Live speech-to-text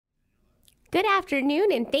Good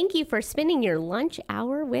afternoon, and thank you for spending your lunch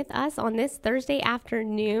hour with us on this Thursday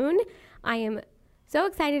afternoon. I am so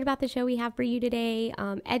excited about the show we have for you today.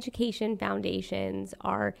 Education foundations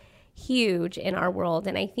are huge in our world,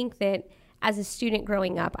 and I think that as a student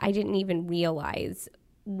growing up, I didn't even realize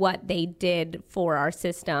what they did for our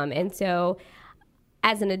system. And so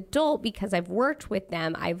as an adult, because I've worked with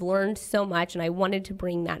them, I've learned so much, and I wanted to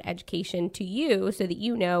bring that education to you so that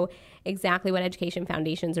you know exactly what education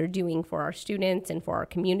foundations are doing for our students and for our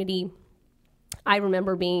community. I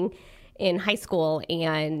remember being in high school,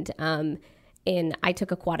 and I took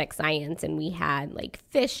aquatic science, and we had like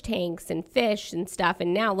fish tanks and fish and stuff.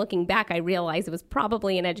 And now looking back, I realized it was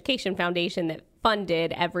probably an education foundation that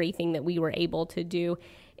funded everything that we were able to do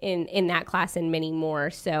in that class and many more.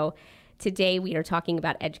 So today we are talking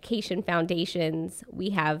about education foundations. We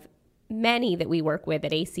have many that we work with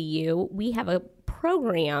at ACU. We have a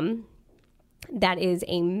program that is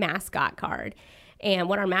a mascot card. And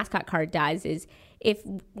what our mascot card does is if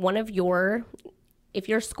your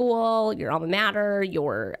school, your alma mater,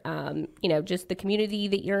 your, just the community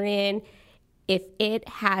that you're in, if it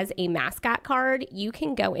has a mascot card, you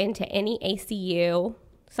can go into any ACU,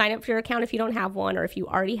 sign up for your account if you don't have one, or if you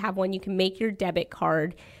already have one, you can make your debit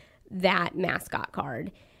card that mascot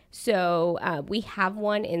card. So we have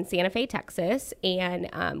one in Santa Fe, Texas, and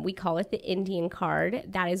we call it the Indian card.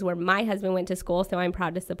 That is where my husband went to school, so I'm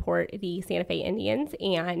proud to support the Santa Fe Indians.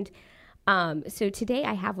 And so today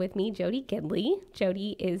I have with me Jody Gidley.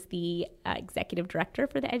 Jody is the executive director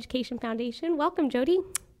for the Education Foundation. Welcome, Jody.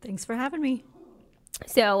 Thanks for having me.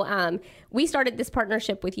 So we started this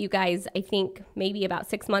partnership with you guys, I think maybe about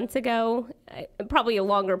 6 months ago, probably a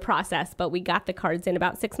longer process, but we got the cards in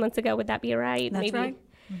about 6 months ago. Would that be right? That's maybe? right.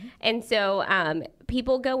 Mm-hmm. And so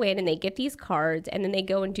people go in and they get these cards, and then they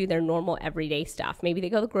go and do their normal everyday stuff. Maybe they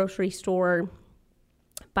go to the grocery store,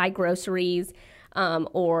 buy groceries,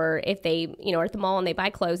 or if they, are at the mall and they buy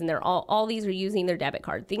clothes, and they're all these are using their debit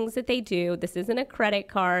card, things that they do. This isn't a credit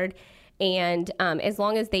card. And as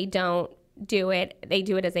long as they don't do it, they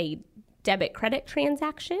do it as a debit credit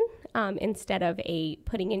transaction instead of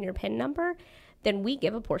putting in your PIN number, then we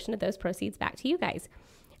give a portion of those proceeds back to you guys.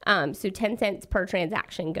 So 10 cents per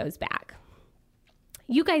transaction goes back.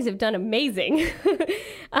 You guys have done amazing.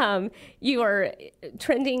 You are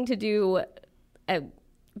trending to do a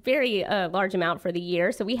very large amount for the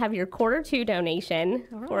year. So we have your Q2 donation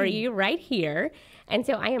for you right here. And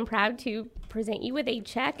so I am proud to present you with a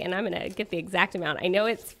check, and I'm going to get the exact amount. I know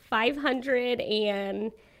it's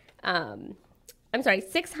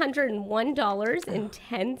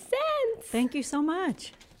 $601.10. Thank you so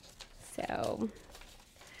much. So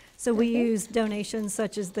we use donations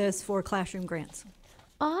such as this for classroom grants.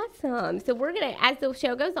 Awesome. So we're going to, as the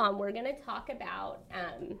show goes on, we're going to talk about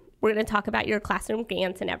your classroom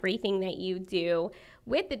grants and everything that you do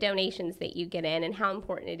with the donations that you get in, and how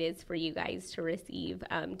important it is for you guys to receive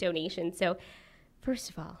donations. So first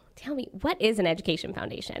of all, tell me, what is an education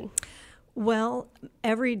foundation? Well,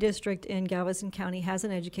 every district in Galveston County has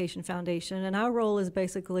an education foundation, and our role is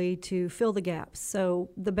basically to fill the gaps. So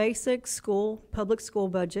the basic public school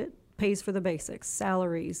budget pays for the basics,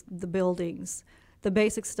 salaries, the buildings, the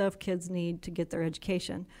basic stuff kids need to get their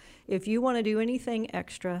education. If you want to do anything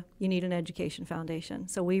extra, you need an education foundation.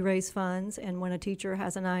 So we raise funds, and when a teacher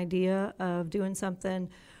has an idea of doing something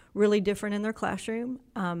really different in their classroom,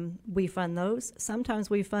 we fund those. Sometimes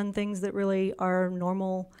we fund things that really are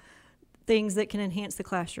normal things that can enhance the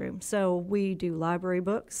classroom. So we do library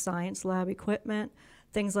books, science lab equipment,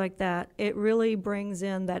 things like that. It really brings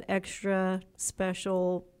in that extra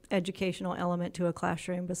special educational element to a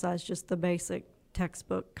classroom besides just the basic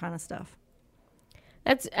textbook kind of stuff.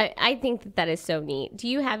 I think that is so neat. Do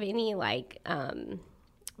you have any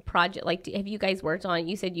project, have you guys worked on,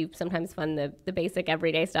 you said you sometimes fund the basic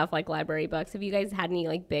everyday stuff like library books. Have you guys had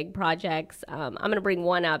any big projects? I'm going to bring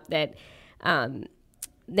one up that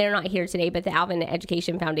they're not here today, but the Alvin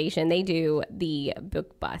Education Foundation, they do the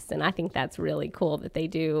book bus, and I think that's really cool that they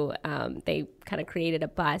do. They kind of created a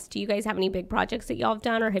bus. Do you guys have any big projects that y'all have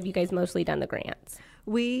done, or have you guys mostly done the grants?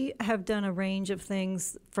 We have done a range of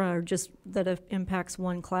things for just that impacts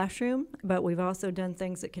one classroom, but we've also done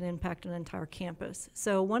things that can impact an entire campus.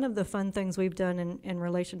 So one of the fun things we've done in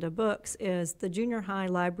relation to books is the junior high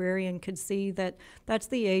librarian could see that that's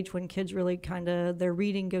the age when kids really their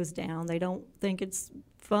reading goes down. They don't think it's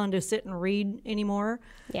fun to sit and read anymore.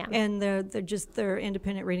 Yeah. And their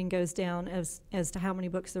independent reading goes down as to how many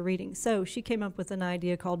books they're reading. So she came up with an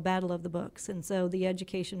idea called Battle of the Books. And so the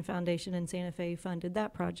Education Foundation in Santa Fe funded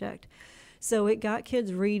that project. So it got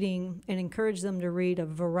kids reading and encouraged them to read a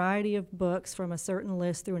variety of books from a certain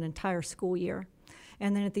list through an entire school year.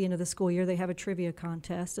 And then at the end of the school year, they have a trivia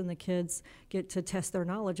contest, and the kids get to test their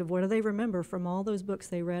knowledge of what do they remember from all those books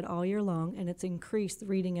they read all year long, and it's increased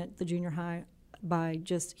reading at the junior high by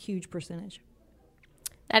just huge percentage.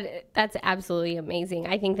 That's absolutely amazing.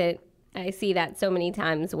 I think that I see that so many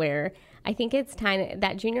times where I think it's time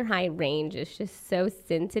that junior high range is just so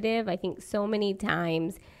sensitive. I think so many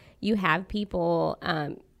times you have people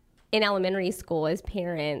in elementary school as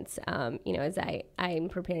parents, as I'm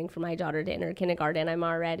preparing for my daughter to enter kindergarten,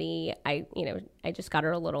 I just got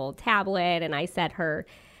her a little tablet, and I set her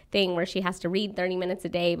thing where she has to read 30 minutes a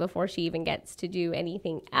day before she even gets to do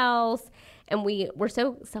anything else. And we're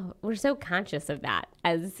so conscious of that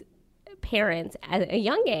as parents at a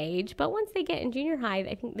young age, but once they get in junior high,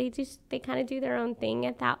 I think they kind of do their own thing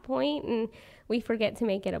at that point, and we forget to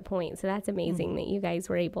make it a point. So that's amazing that you guys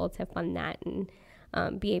were able to fund that and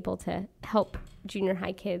be able to help junior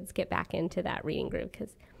high kids get back into that reading group,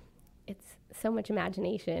 because it's so much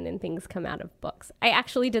imagination and things come out of books. I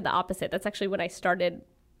actually did the opposite. That's actually when I started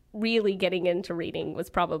really getting into reading, was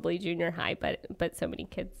probably junior high, but so many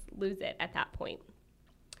kids lose it at that point.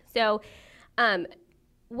 So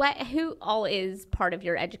who all is part of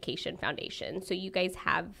your education foundation? So you guys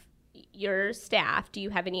have your staff. Do you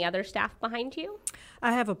have any other staff behind you?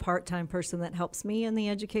 I have a part-time person that helps me in the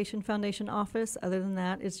Education Foundation office. Other than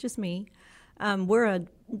that, it's just me. We're a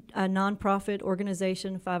nonprofit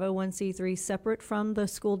organization, 501c3, separate from the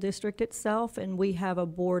school district itself, and we have a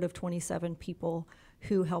board of 27 people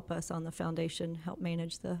who help us on the foundation, help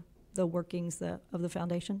manage the workings of the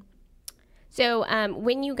foundation. So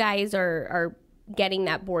when you guys are getting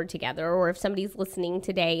that board together, or if somebody's listening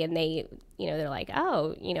today and they're like,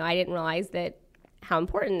 oh, I didn't realize that how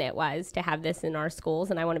important it was to have this in our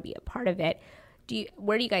schools, and I want to be a part of it.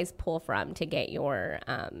 Where do you guys pull from to get your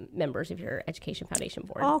members of your Education Foundation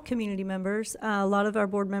board? All community members. A lot of our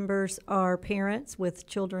board members are parents with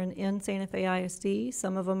children in Santa Fe ISD.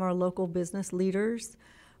 Some of them are local business leaders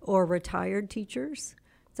or retired teachers.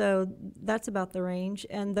 So that's about the range,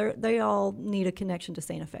 and they all need a connection to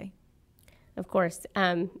Santa Fe. Of course.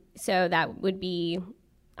 So that would be,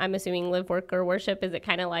 I'm assuming, live, work, or worship. Is it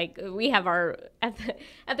kind of like we have at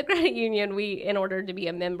the credit union, in order to be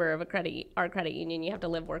a member of our credit union, you have to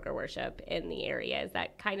live, work, or worship in the area. Is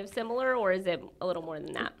that kind of similar, or is it a little more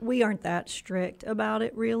than that? We aren't that strict about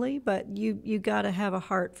it, really, but you got to have a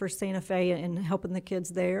heart for Santa Fe and helping the kids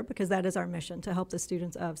there, because that is our mission, to help the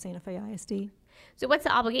students of Santa Fe ISD. So what's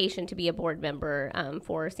the obligation to be a board member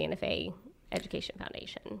for Santa Fe Education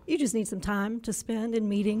Foundation? You just need some time to spend in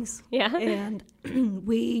meetings. Yeah. And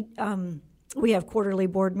we have quarterly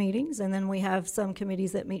board meetings, and then we have some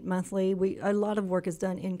committees that meet monthly. A lot of work is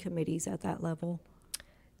done in committees at that level.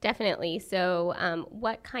 Definitely. So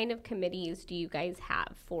what kind of committees do you guys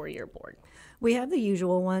have for your board? We have the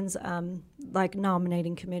usual ones, like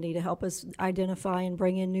nominating committee to help us identify and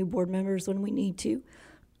bring in new board members when we need to.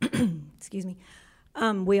 Excuse me.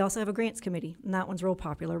 We also have a grants committee, and that one's real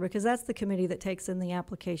popular because that's the committee that takes in the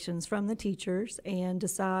applications from the teachers and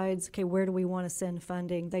decides, okay, where do we want to send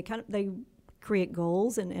funding? They create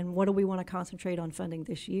goals and what do we want to concentrate on funding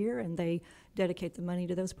this year, and they dedicate the money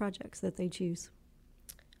to those projects that they choose.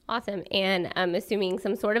 Awesome. And I'm assuming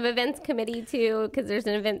some sort of events committee too, because there's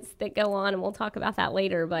an events that go on, and we'll talk about that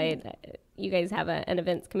later, but you guys have an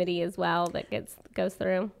events committee as well that goes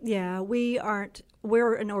through. Yeah,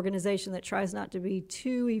 we're an organization that tries not to be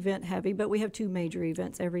too event heavy, but we have 2 major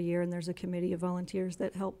events every year, and there's a committee of volunteers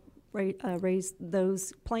that help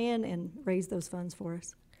plan and raise those funds for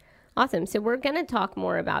us. Awesome. So we're going to talk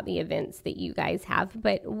more about the events that you guys have,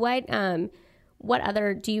 but what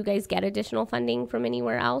other, do you guys get additional funding from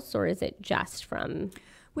anywhere else, or is it just from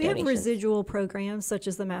We donations? have residual programs, such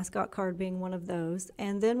as the mascot card being one of those.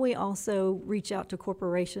 And then we also reach out to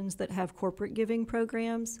corporations that have corporate giving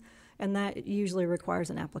programs, and that usually requires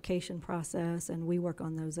an application process, and we work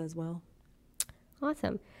on those as well.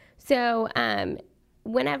 Awesome. So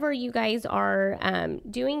whenever you guys are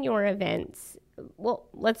doing your events, well,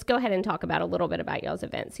 let's go ahead and talk about a little bit about y'all's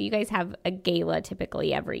events. So you guys have a gala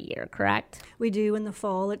typically every year, correct? We do in the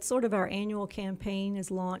fall. It's sort of our annual campaign is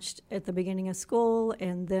launched at the beginning of school,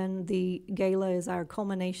 and then the gala is our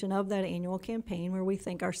culmination of that annual campaign where we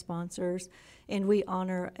thank our sponsors and we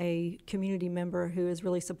honor a community member who has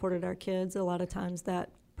really supported our kids. A lot of times that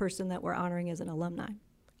person that we're honoring is an alumni.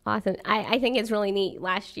 Awesome. I think it's really neat.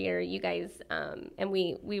 Last year, you guys, and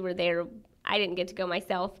we were there. I didn't get to go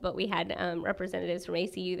myself, but we had representatives from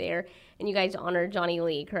ACU there, and you guys honored Johnny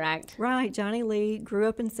Lee, correct? Right. Johnny Lee grew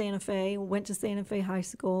up in Santa Fe, went to Santa Fe High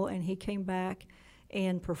School, and he came back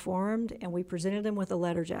and performed, and we presented him with a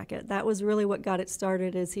letter jacket. That was really what got it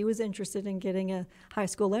started, is he was interested in getting a high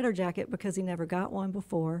school letter jacket because he never got one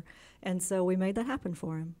before, and so we made that happen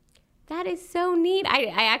for him. That is so neat. I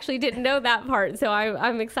actually didn't know that part, so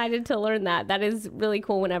I'm excited to learn that. That is really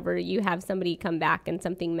cool whenever you have somebody come back and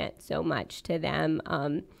something meant so much to them.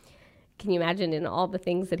 Can you imagine in all the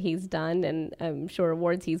things that he's done, and I'm sure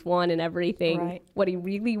awards he's won and everything, right. What he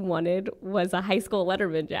really wanted was a high school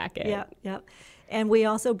letterman jacket. Yeah. And we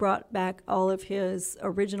also brought back all of his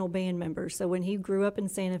original band members. So when he grew up in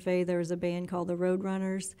Santa Fe, there was a band called the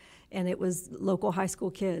Roadrunners, and it was local high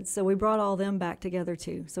school kids. So we brought all them back together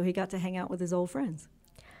too. So he got to hang out with his old friends.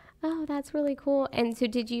 Oh, that's really cool. And so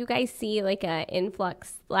did you guys see like a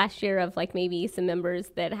influx last year of like maybe some members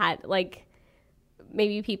that had like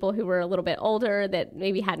maybe people who were a little bit older that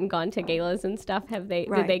maybe hadn't gone to galas and stuff? Did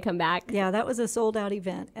they come back? Yeah, that was a sold out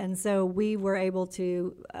event. And so we were able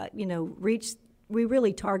to, we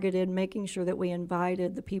really targeted making sure that we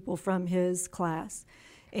invited the people from his class.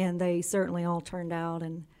 And they certainly all turned out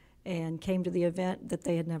and came to the event that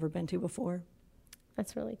they had never been to before.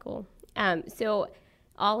 That's really cool. So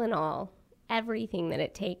all in all, everything that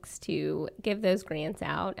it takes to give those grants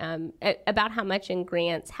out, about how much in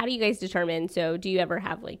grants, how do you guys determine? So do you ever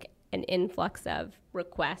have like an influx of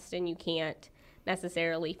requests and you can't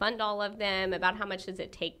necessarily fund all of them? About how much does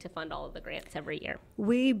it take to fund all of the grants every year?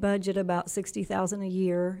 We budget about $60,000 a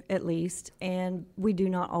year at least, and we do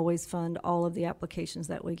not always fund all of the applications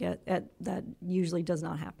that we get. That usually does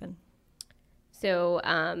not happen. So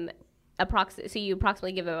so you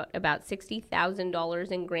approximately give about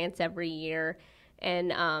 $60,000 in grants every year,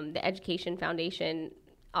 and the Education Foundation,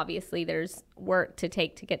 obviously there's work to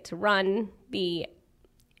take to get to run the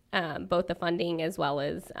both the funding as well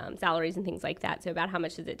as salaries and things like that. So about how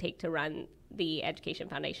much does it take to run the Education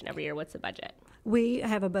Foundation every year? What's the budget? We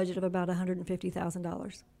have a budget of about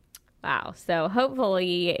 $150,000. Wow. So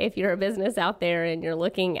hopefully if you're a business out there and you're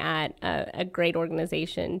looking at a great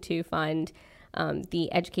organization to fund,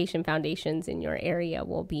 the education foundations in your area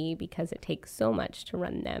will be, because it takes so much to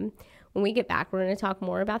run them. When we get back, we're going to talk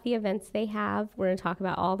more about the events they have. We're going to talk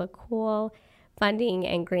about all the cool funding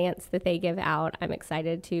and grants that they give out. I'm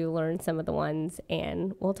excited to learn some of the ones,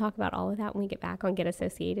 and we'll talk about all of that when we get back on Get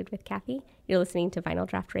Associated with Cathie. You're listening to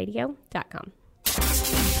FinalDraftRadio.com.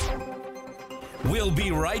 We'll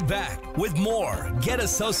be right back with more Get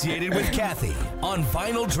Associated with Cathie on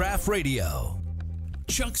Vinyl Draft Radio.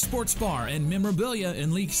 Chuck's Sports Bar and Memorabilia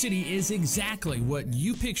in League City is exactly what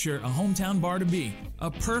you picture a hometown bar to be.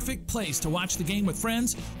 A perfect place to watch the game with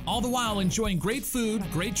friends, all the while enjoying great food,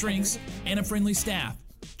 great drinks, and a friendly staff.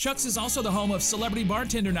 Chuck's is also the home of celebrity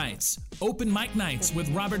bartender nights, open mic nights with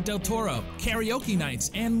Robert Del Toro, karaoke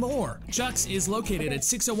nights, and more. Chuck's is located at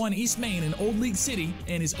 601 East Main in Old League City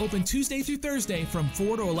and is open Tuesday through Thursday from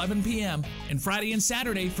 4 to 11 p.m. and Friday and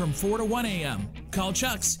Saturday from 4 to 1 a.m. Call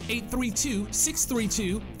Chuck's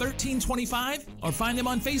 832-632-1325 or find them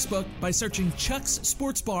on Facebook by searching Chuck's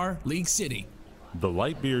Sports Bar, League City. The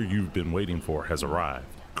light beer you've been waiting for has arrived.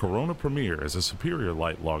 Corona Premier is a superior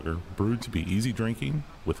light lager brewed to be easy drinking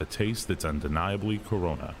with a taste that's undeniably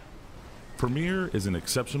Corona. Premier is an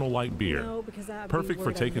exceptional light beer, perfect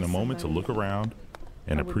for taking a moment to look around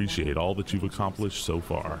and appreciate all that you've accomplished so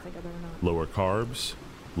far. Lower carbs,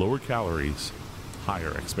 lower calories,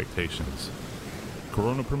 higher expectations.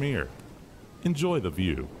 Corona Premier. Enjoy the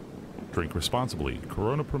view. Drink responsibly.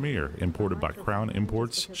 Corona Premier, imported by Crown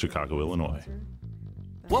Imports, Chicago, Illinois.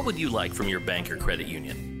 What would you like from your bank or credit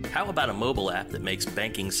union? How about a mobile app that makes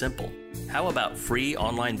banking simple? How about free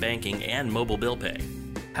online banking and mobile bill pay?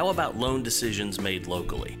 How about loan decisions made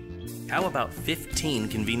locally? How about 15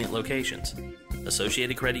 convenient locations?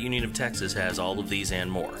 Associated Credit Union of Texas has all of these and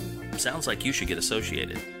more. Sounds like you should get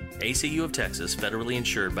associated. ACU of Texas, federally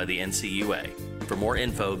insured by the NCUA. For more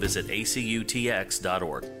info, visit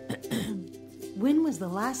acutx.org. When was the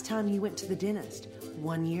last time you went to the dentist?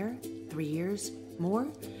 1 year? 3 years? More?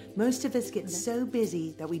 Most of us get so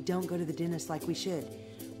busy that we don't go to the dentist like we should.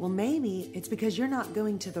 Well, maybe it's because you're not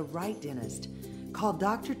going to the right dentist. Call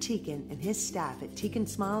Dr. Teakin and his staff at Teakin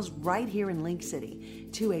Smiles right here in Link City,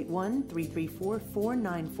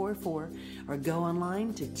 281-334-4944, or go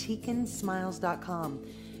online to teakinsmiles.com,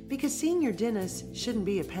 because seeing your dentist shouldn't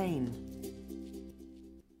be a pain.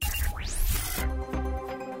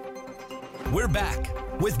 We're back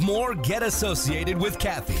with more Get Associated with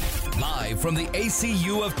Cathie, live from the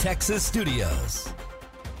ACU of Texas studios.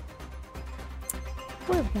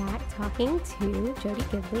 We're back talking to Jody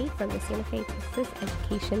Gidley from the Santa Fe, Texas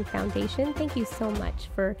Education Foundation. Thank you so much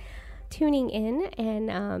for tuning in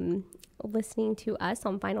and listening to us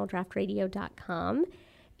on FinalDraftRadio.com.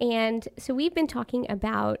 And so we've been talking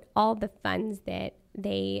about all the funds that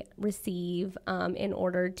they receive in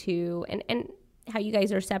order to, and how you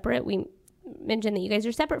guys are separate. We mentioned that you guys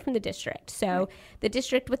are separate from the district. So the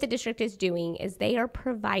district, what the district is doing is they are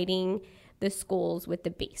providing the schools with the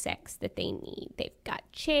basics that they need. They've got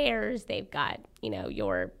chairs, they've got,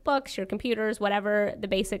 your books, your computers, whatever the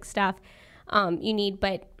basic stuff you need.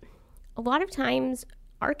 But a lot of times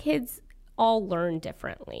our kids all learn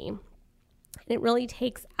differently. And it really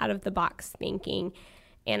takes out of the box thinking.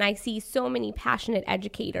 And I see so many passionate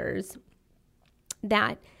educators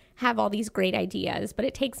that have all these great ideas, but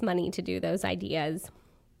it takes money to do those ideas.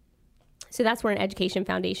 So that's where an education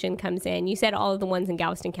foundation comes in. You said all of the ones in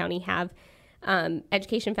Galveston County have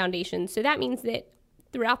education foundations. So that means that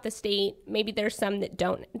throughout the state, maybe there's some that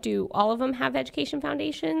don't. Do all of them have education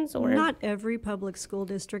foundations? Or not every public school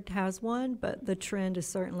district has one, but the trend is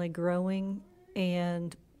certainly growing.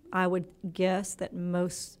 And I would guess that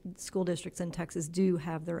most school districts in Texas do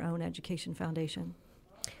have their own education foundation.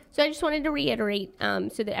 So I just wanted to reiterate so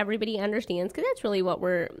that everybody understands, because that's really what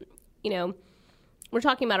we're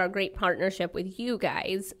talking about, our great partnership with you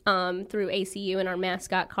guys through ACU and our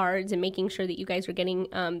mascot cards, and making sure that you guys are getting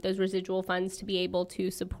those residual funds to be able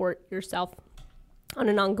to support yourself on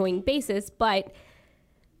an ongoing basis. But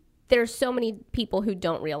there's so many people who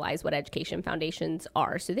don't realize what education foundations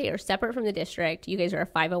are. So they are separate from the district. You guys are a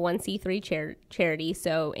 501c3 charity.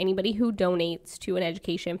 So anybody who donates to an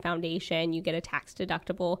education foundation, you get a tax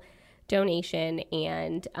deductible donation.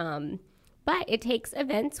 And but it takes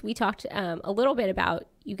events. We talked a little bit about,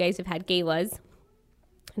 you guys have had galas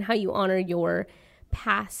and how you honor your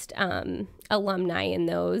past alumni in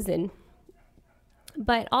those.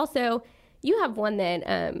 But also you have one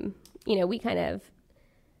that, we kind of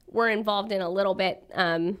were involved in a little bit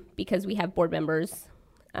because we have board members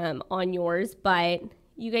on yours, but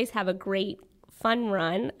you guys have a great fun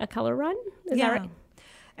run, a color run. Is that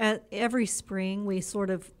right? Every spring, it's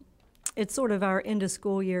sort of our end of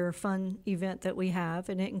school year fun event that we have,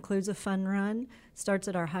 and it includes a fun run. Starts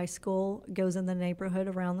at our high school, goes in the neighborhood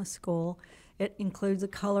around the school. It includes a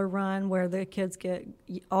color run where the kids get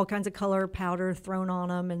all kinds of color powder thrown on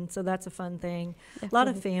them, and so that's a fun thing. Definitely. A lot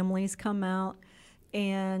of families come out.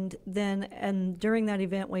 And during that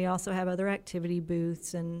event, we also have other activity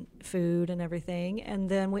booths and food and everything. And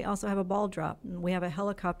then we also have a ball drop. And we have a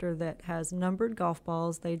helicopter that has numbered golf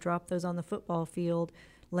balls. They drop those on the football field,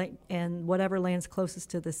 and whatever lands closest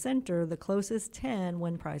to the center, the closest 10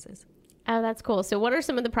 win prizes. Oh, that's cool. So what are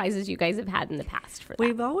some of the prizes you guys have had in the past for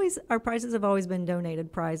that? Our prizes have always been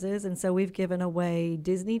donated prizes. And so we've given away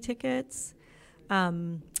Disney tickets,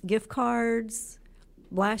 gift cards.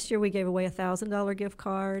 Last year, we gave away a $1,000 gift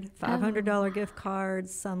card, $500 gift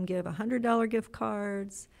cards. Some give $100 gift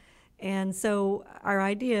cards. And so our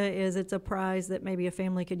idea is it's a prize that maybe a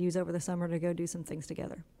family could use over the summer to go do some things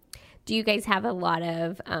together. Do you guys have a lot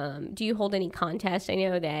of, do you hold any contests? I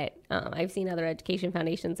know that I've seen other education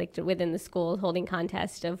foundations like within the schools holding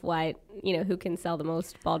contests of who can sell the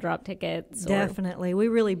most ball drop tickets. Definitely. We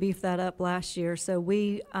really beefed that up last year. So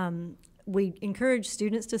we encouraged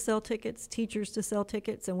students to sell tickets, teachers to sell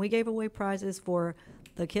tickets, and we gave away prizes for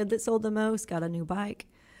the kid that sold the most, got a new bike.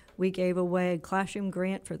 We gave away a classroom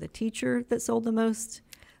grant for the teacher that sold the most.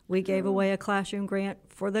 We gave away a classroom grant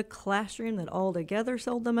for the classroom that altogether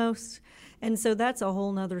sold the most. And so that's a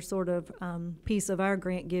whole nother sort of piece of our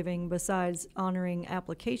grant giving. Besides honoring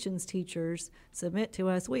applications teachers submit to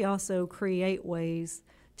us, we also create ways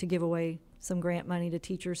to give away some grant money to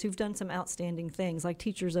teachers who've done some outstanding things, like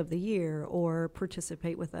Teachers of the Year, or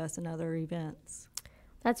participate with us in other events.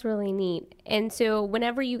 That's really neat. And so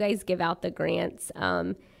whenever you guys give out the grants,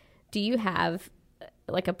 do you have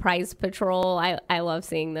like a prize patrol? I love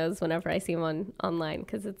seeing those whenever I see them online,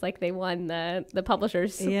 because it's like they won the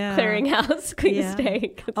publishers clearinghouse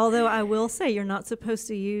sweepstake. Although I will say you're not supposed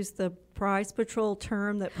to use the prize patrol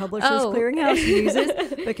term that Publishers Clearinghouse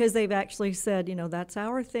uses, because they've actually said, that's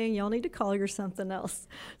our thing. Y'all need to call yours something else.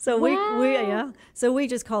 So we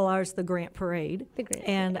just call ours the Grant Parade.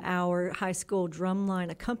 And our high school drum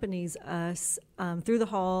line accompanies us through the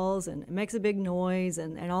halls, and it makes a big noise,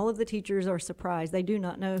 and all of the teachers are surprised. They do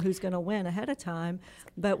not know who's going to win ahead of time,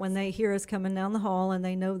 but when they hear us coming down the hall and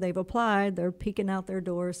they know they've applied, they're peeking out their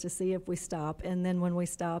doors to see if we stop. And then when we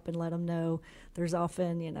stop and let them know, there's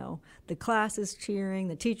often, the class is cheering,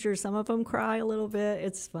 the teachers, some of them cry a little bit.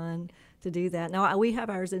 It's fun to do that. Now, we have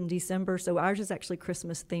ours in December, so ours is actually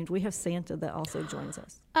Christmas themed. We have Santa that also joins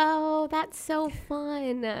us. Oh, that's so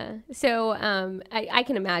fun. So I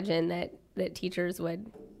can imagine that teachers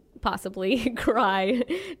would possibly cry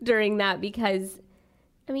during that, because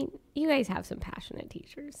I mean, you guys have some passionate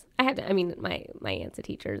teachers. I have to, I mean, my aunt's a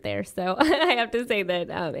teacher there, so I have to say that,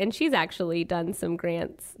 and she's actually done some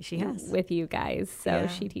grants She has. with you guys. So Yeah.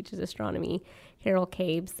 she teaches astronomy, Carol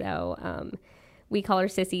Cabe. So we call her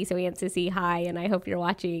Sissy, so Aunt Sissy, hi, and I hope you're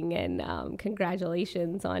watching, and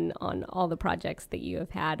congratulations on all the projects that you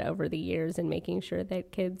have had over the years and making sure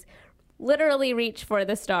that kids literally reach for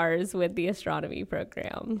the stars with the astronomy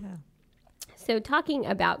program. Yeah. So talking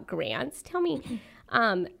about grants, tell me,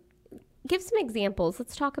 give some examples.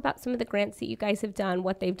 Let's talk about some of the grants that you guys have done,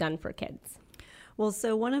 what they've done for kids. Well,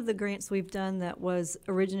 so one of the grants we've done that was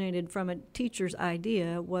originated from a teacher's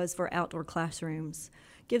idea was for outdoor classrooms.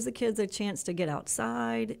 Gives the kids a chance to get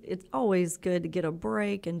outside. It's always good to get a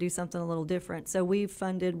break and do something a little different. So we've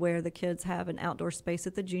funded where the kids have an outdoor space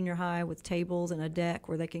at the junior high with tables and a deck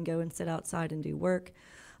where they can go and sit outside and do work.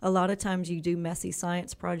 A lot of times you do messy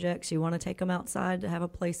science projects. You want to take them outside to have a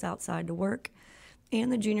place outside to work.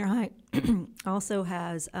 And the junior high also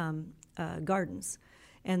has gardens.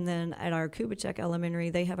 And then at our Kubitschek Elementary,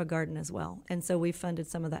 they have a garden as well. And so we funded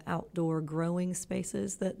some of the outdoor growing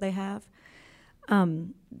spaces that they have.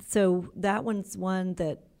 So that one's one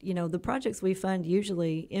that, you know, the projects we fund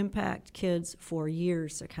usually impact kids for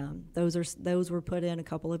years to come. Those were put in a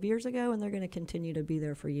couple of years ago, and they're going to continue to be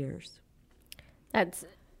there for years. That's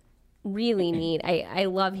really neat. I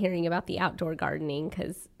love hearing about the outdoor gardening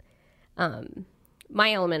because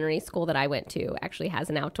my elementary school that I went to actually has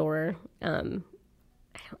an outdoor,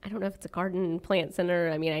 I don't know if it's a garden plant center.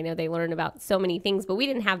 I mean, I know they learn about so many things, but we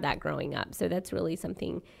didn't have that growing up. So that's really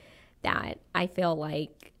something that I feel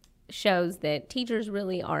like shows that teachers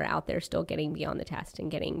really are out there still getting beyond the test and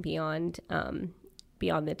getting beyond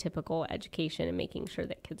the typical education and making sure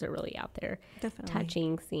that kids are really out there. Definitely.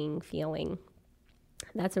 Touching, seeing, feeling.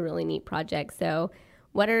 That's a really neat project. So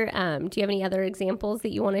what are, do you have any other examples that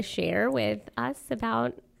you want to share with us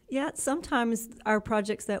about? Yeah, sometimes our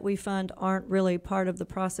projects that we fund aren't really part of the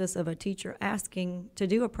process of a teacher asking to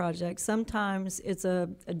do a project. Sometimes it's a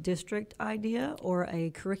district idea or a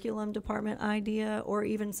curriculum department idea, or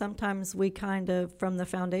even sometimes we kind of, from the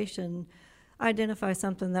foundation, identify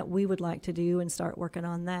something that we would like to do and start working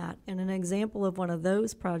on that. And an example of one of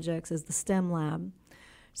those projects is the STEM lab.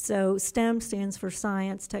 So STEM stands for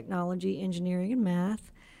science, technology, engineering, and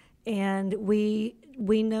math. And we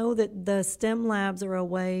know that the STEM labs are a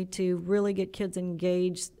way to really get kids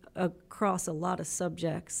engaged across a lot of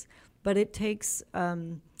subjects. But it takes,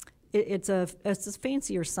 it's a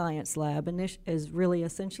fancier science lab, and this is really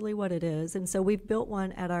essentially what it is. And so we've built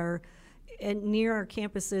one near our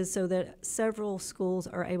campuses so that several schools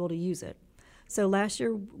are able to use it. So last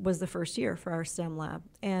year was the first year for our STEM lab.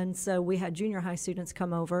 And so we had junior high students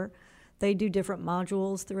come over. They do different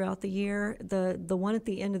modules throughout the year. The one at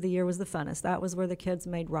the end of the year was the funnest. That was where the kids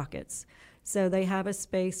made rockets. So they have a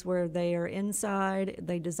space where they are inside,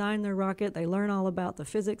 they design their rocket, they learn all about the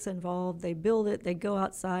physics involved, they build it, they go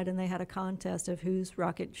outside, and they had a contest of whose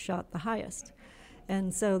rocket shot the highest.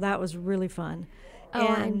 And so that was really fun. Oh,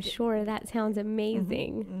 I'm sure that sounds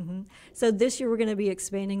amazing. Mm-hmm. So this year we're going to be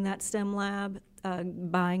expanding that STEM lab,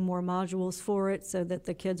 buying more modules for it so that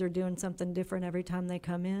the kids are doing something different every time they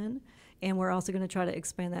come in. And we're also going to try to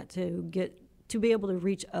expand that to be able to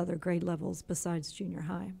reach other grade levels besides junior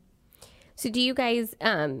high. So do you guys,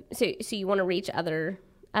 so you want to reach other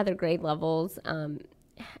grade levels?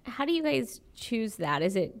 How do you guys choose that?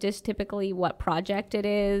 Is it just typically what project it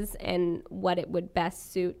is and what it would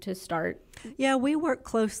best suit to start? Yeah, we work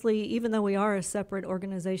closely, even though we are a separate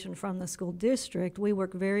organization from the school district, we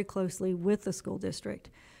work very closely with the school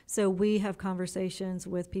district. So we have conversations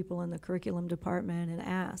with people in the curriculum department and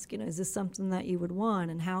ask, is this something that you would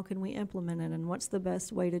want, and how can we implement it, and what's the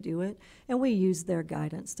best way to do it? And we use their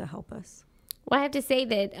guidance to help us. Well, I have to say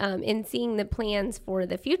that in seeing the plans for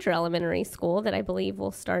the future elementary school that I believe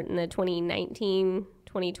will start in the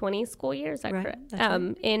 2019-2020 school year, is that correct? That's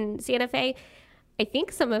right. In Santa Fe, I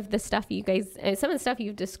think some of the stuff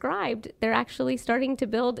you've described, they're actually starting to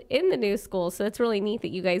build in the new school. So it's really neat that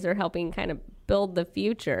you guys are helping kind of build the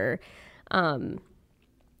future.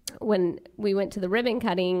 When we went to the ribbon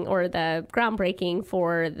cutting or the groundbreaking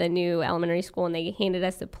for the new elementary school and they handed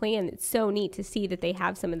us a plan, it's so neat to see that they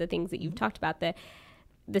have some of the things that you've talked about,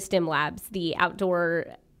 the STEM labs, the outdoor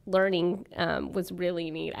learning was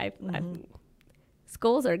really neat.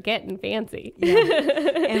 Schools are getting fancy. Yeah.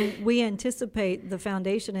 And the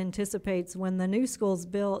foundation anticipates when the new school's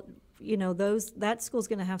built, that school's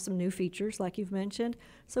going to have some new features like you've mentioned.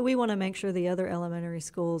 So we want to make sure the other elementary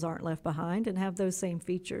schools aren't left behind and have those same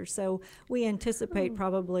features. So we anticipate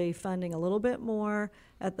probably funding a little bit more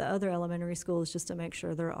at the other elementary schools just to make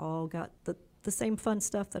sure they're all got the same fun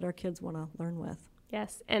stuff that our kids want to learn with.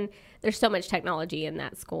 Yes, and there's so much technology in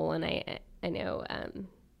that school, and I know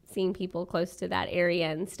seeing people close to that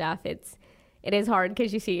area and stuff, it is hard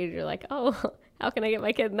because you're like, oh, how can I get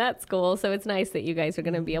my kid in that school? So it's nice that you guys are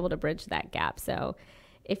going to be able to bridge that gap. So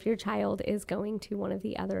if your child is going to one of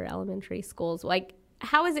the other elementary schools, like,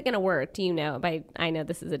 how is it going to work? Do you know? I know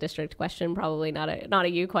this is a district question, probably not a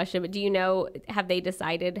you question, but do you know, have they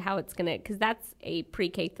decided how it's going to, because that's a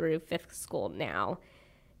pre-K through 5th school now.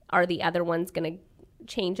 Are the other ones going to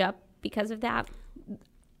change up because of that?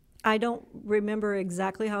 I don't remember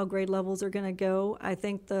exactly how grade levels are going to go. I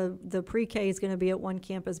think the pre-K is going to be at one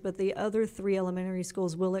campus, but the other 3 elementary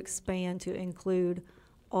schools will expand to include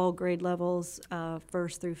all grade levels,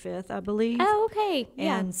 1st through 5th, I believe. Oh, okay.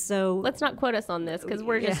 Yeah. And so let's not quote us on this because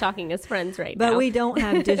we're just talking as friends right now. But we don't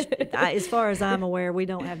have, as far as I'm aware, we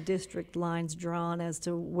don't have district lines drawn as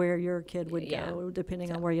to where your kid would go,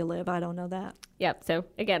 depending on where you live. I don't know that. Yep. So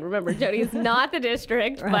again, remember, Jody is not the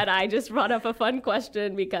district, right. But I just brought up a fun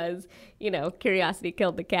question because, curiosity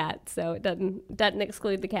killed the cat. So it doesn't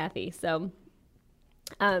exclude the Cathie. So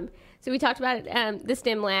we talked about the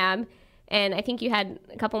STEM lab. And I think you had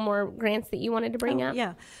a couple more grants that you wanted to bring up.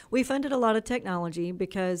 Yeah. We funded a lot of technology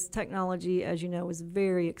because technology, as you know, is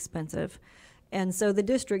very expensive. And so the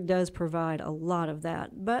district does provide a lot of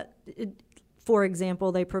that. But, for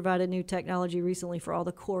example, they provided new technology recently for all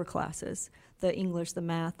the core classes, the English, the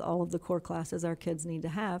math, all of the core classes our kids need to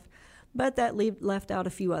have. But that left out a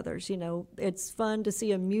few others. It's fun to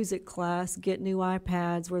see a music class get new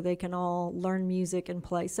iPads where they can all learn music and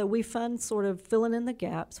play. So we fund sort of filling in the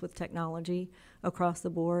gaps with technology across the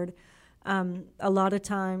board. A lot of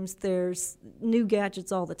times there's new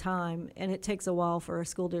gadgets all the time, and it takes a while for a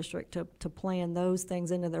school district to plan those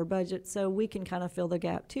things into their budget. So we can kind of fill the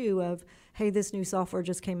gap, too, of, hey, this new software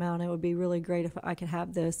just came out, and it would be really great if I could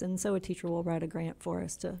have this. And so a teacher will write a grant for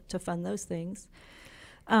us to fund those things.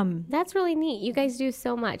 That's really neat. You guys do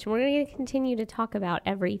so much. We're going to continue to talk about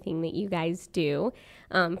everything that you guys do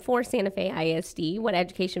for Santa Fe ISD, what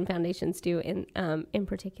Education Foundations do in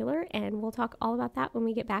particular, and we'll talk all about that when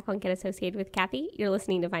we get back on Get Associated with Cathie. You're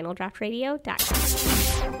listening to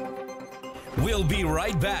VinylDraftRadio.com. We'll be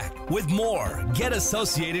right back with more Get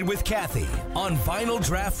Associated with Cathie on Vinyl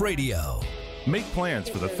Draft Radio. Make plans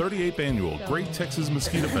for the 38th Annual Great Texas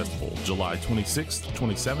Mosquito Festival, July 26th,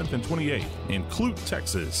 27th, and 28th in Clute,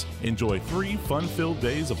 Texas. Enjoy 3 fun-filled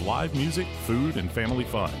days of live music, food, and family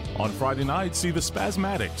fun. On Friday night, see the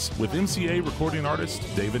Spasmatics with MCA recording artist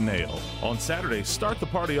David Nail. On Saturday, start the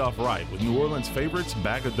party off right with New Orleans favorites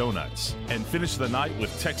Bag of Donuts. And finish the night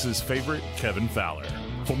with Texas favorite Kevin Fowler.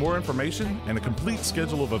 For more information and a complete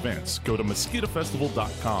schedule of events, go to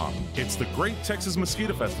mosquitofestival.com. It's the Great Texas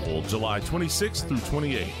Mosquito Festival, July 26th through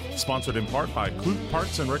 28th. Sponsored in part by Clute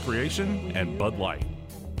Parks and Recreation and Bud Light.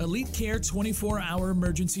 Elite Care 24-hour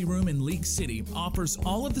emergency room in League City offers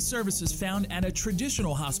all of the services found at a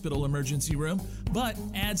traditional hospital emergency room, but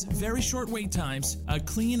adds very short wait times, a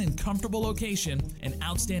clean and comfortable location, and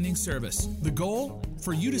outstanding service. The goal?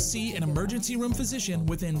 For you to see an emergency room physician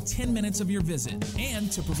within 10 minutes of your visit,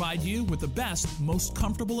 and to provide you with the best, most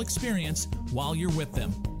comfortable experience while you're with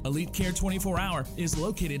them. Elite Care 24-hour is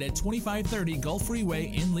located at 2530 Gulf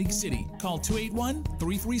Freeway in League City. Call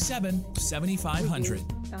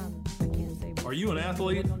 281-337-7500. Are you an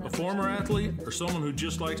athlete, a former athlete, or someone who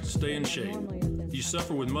just likes to stay in shape? Do you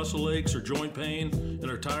suffer with muscle aches or joint pain and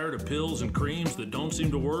are tired of pills and creams that don't seem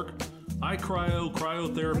to work?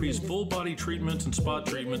 Cryotherapy's full body treatments and spot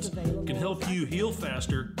treatments can help you heal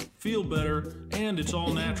faster, feel better, and it's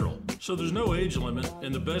all natural. So there's no age limit,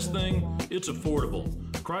 and the best thing, it's affordable.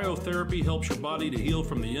 Cryotherapy helps your body to heal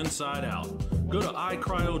from the inside out. Go to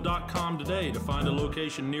iCryo.com today to find a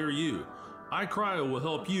location near you. iCryo will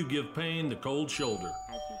help you give pain the cold shoulder.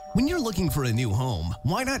 When you're looking for a new home,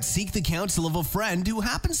 why not seek the counsel of a friend who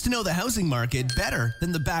happens to know the housing market better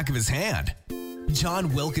than the back of his hand?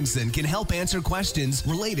 John Wilkinson can help answer questions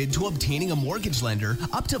related to obtaining a mortgage lender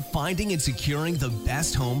up to finding and securing the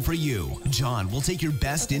best home for you. John will take your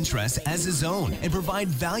best interests as his own and provide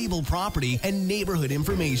valuable property and neighborhood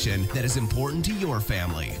information that is important to your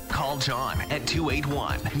family. Call John at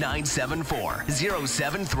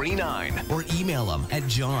 281-974-0739 or email him at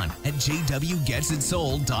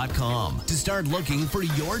john@jwgetsitsold.com to start looking for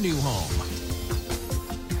your new home.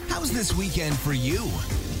 How's this weekend for you?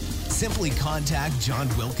 Simply contact John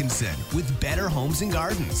Wilkinson with Better Homes and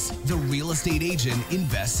Gardens, the real estate agent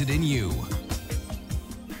invested in you.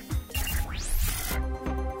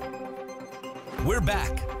 We're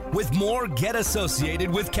back with more Get Associated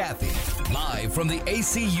with Cathie, live from the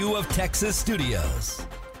ACU of Texas studios.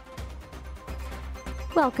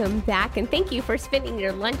 Welcome back, and thank you for spending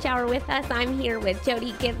your lunch hour with us. I'm here with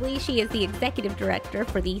Jody Gidley. She is the Executive Director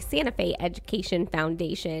for the Santa Fe Education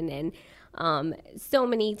Foundation, and so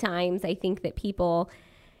many times I think that people,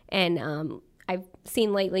 and I've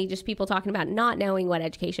seen lately just people talking about not knowing what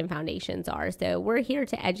education foundations are. So we're here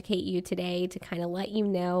to educate you today to kind of let you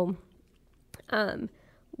know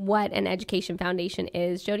what an education foundation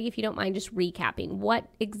is. Jody, if you don't mind just recapping, what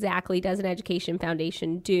exactly does an education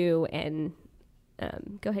foundation do, and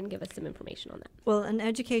go ahead and give us some information on that. Well, an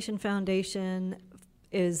education foundation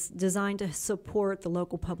is designed to support the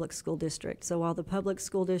local public school district. So while the public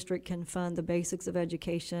school district can fund the basics of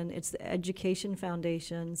education, it's the education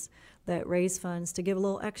foundations that raise funds to give a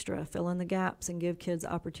little extra, fill in the gaps, and give kids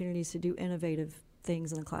opportunities to do innovative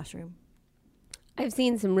things in the classroom. I've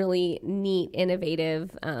seen some really neat,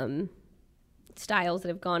 innovative styles that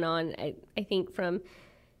have gone on, I think, from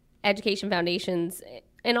education foundations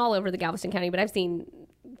and all over the Galveston County, but I've seen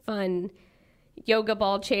fun yoga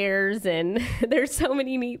ball chairs, and there's so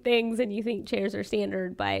many neat things, and you think chairs are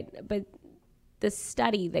standard, but the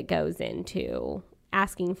study that goes into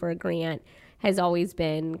asking for a grant has always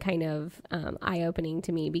been kind of eye-opening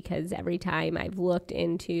to me, because every time I've looked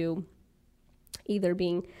into either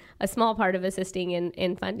being a small part of assisting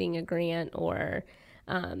in funding a grant, or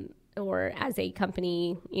as a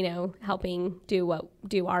company, helping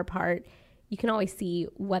do our part, you can always see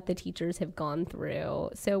what the teachers have gone through.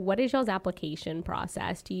 So what is y'all's application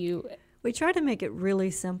process? We try to make it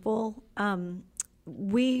really simple.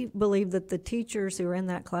 We believe that the teachers who are in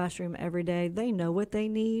that classroom every day, they know what they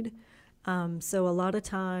need. So a lot of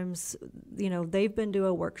times, they've been to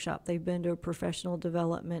a workshop, they've been to a professional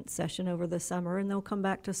development session over the summer, and they'll come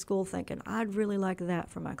back to school thinking, I'd really like that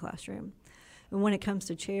for my classroom. And when it comes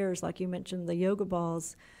to chairs, like you mentioned, the yoga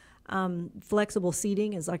balls, flexible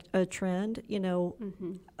seating is like a trend,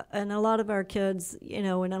 and a lot of our kids, and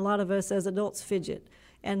a lot of us as adults fidget.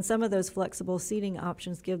 And some of those flexible seating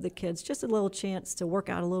options give the kids just a little chance to work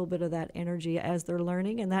out a little bit of that energy as they're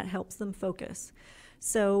learning, and that helps them focus.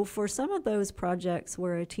 So for some of those projects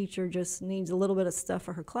where a teacher just needs a little bit of stuff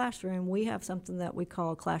for her classroom, we have something that we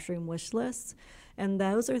call classroom wish lists. And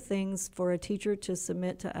those are things for a teacher to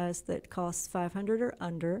submit to us that costs $500 or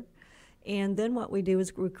under. And then what we do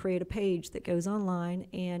is we create a page that goes online,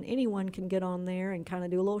 and anyone can get on there and kind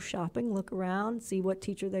of do a little shopping, look around, see what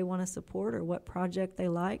teacher they want to support or what project they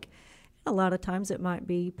like. A lot of times it might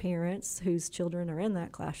be parents whose children are in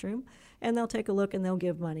that classroom, and they'll take a look and they'll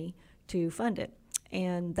give money to fund it.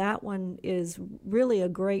 And that one is really a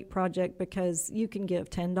great project because you can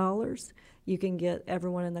give $10. You can get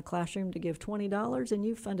everyone in the classroom to give $20, and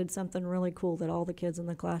you've funded something really cool that all the kids in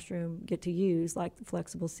the classroom get to use, like the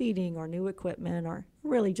flexible seating or new equipment or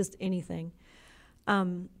really just anything.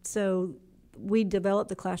 So we developed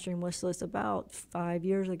the classroom wish list about 5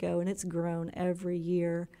 years ago, and it's grown every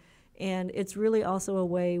year. And it's really also a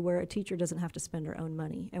way where a teacher doesn't have to spend her own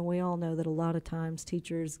money. And we all know that a lot of times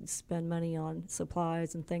teachers spend money on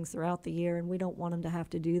supplies and things throughout the year, and we don't want them to have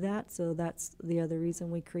to do that. So that's the other reason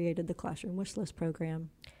we created the Classroom Wish List program.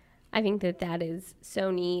 I think that is so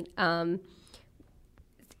neat.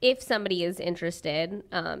 If somebody is interested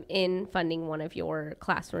in funding one of your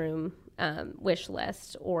classroom wish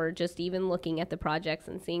lists, or just even looking at the projects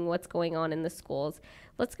and seeing what's going on in the schools,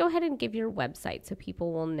 let's go ahead and give your website so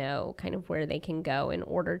people will know kind of where they can go in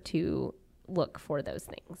order to look for those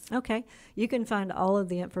things. Okay. You can find all of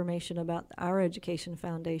the information about our Education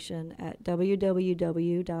Foundation at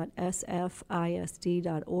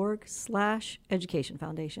www.sfisd.org/Education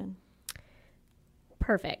Foundation.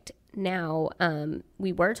 Perfect. Now,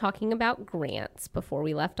 we were talking about grants before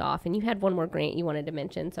we left off, and you had one more grant you wanted to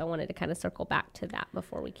mention, so I wanted to kind of circle back to that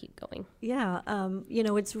before we keep going. Yeah,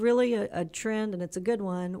 it's really a trend, and it's a good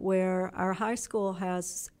one, where our high school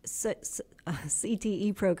has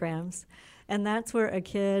CTE programs, and that's where a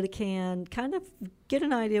kid can kind of get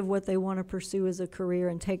an idea of what they want to pursue as a career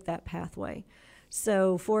and take that pathway.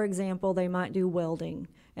 So, for example, they might do welding,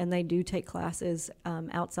 and they do take classes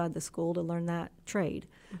outside the school to learn that trade.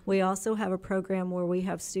 We also have a program where we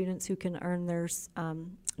have students who can earn their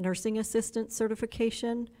nursing assistant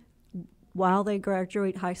certification while they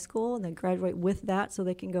graduate high school, and they graduate with that so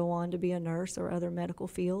they can go on to be a nurse or other medical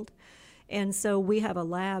field. And so we have a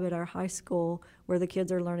lab at our high school where the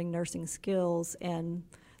kids are learning nursing skills, and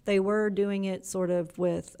they were doing it sort of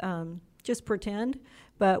with just pretend,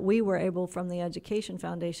 but we were able from the Education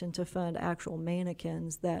Foundation to fund actual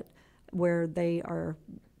mannequins where they are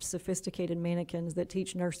sophisticated mannequins that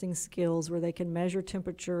teach nursing skills, where they can measure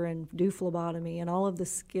temperature and do phlebotomy and all of the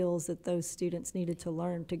skills that those students needed to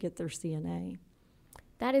learn to get their CNA.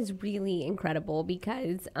 That is really incredible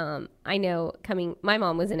because I know my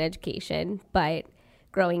mom was in education, but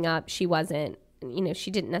growing up, she wasn't,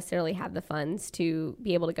 she didn't necessarily have the funds to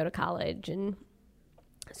be able to go to college. And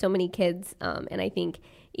so many kids, and I think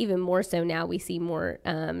even more so now, we see more,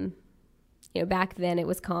 back then it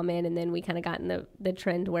was common, and then we kind of got in the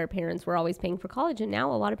trend where parents were always paying for college. And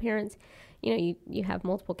now a lot of parents, you have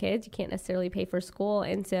multiple kids, you can't necessarily pay for school.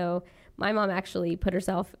 And so my mom actually put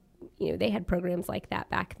herself, they had programs like that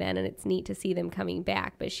back then, and it's neat to see them coming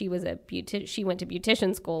back. But she was she went to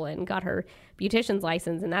beautician school and got her beautician's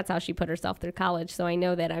license, and that's how she put herself through college. So I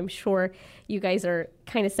know that I'm sure you guys are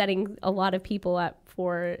kind of setting a lot of people up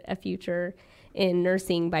for a future in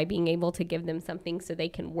nursing by being able to give them something so they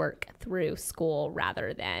can work through school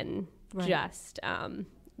rather than just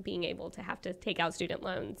being able to have to take out student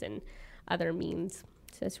loans and other means.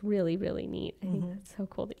 So it's really, really neat. I think that's so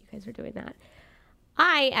cool that you guys are doing that.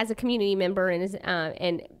 I, as a community member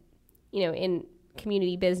and in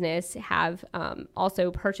community business, have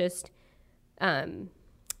also purchased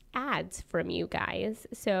ads from you guys.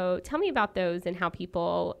 So tell me about those and how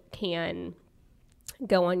people can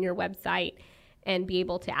go on your website and be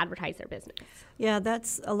able to advertise their business. Yeah,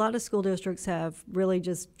 a lot of school districts have really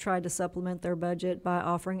just tried to supplement their budget by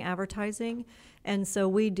offering advertising. And so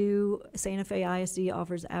we do, Santa Fe ISD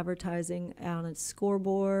offers advertising on its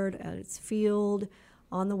scoreboard, at its field,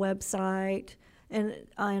 on the website, and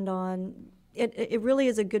on it really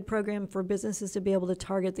is a good program for businesses to be able to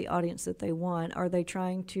target the audience that they want. Are they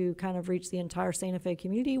trying to kind of reach the entire Santa Fe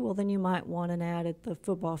community? Well, then you might want an ad at the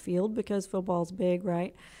football field because football's big,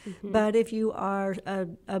 right? Mm-hmm. But if you are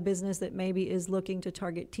a business that maybe is looking to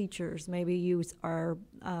target teachers, maybe you are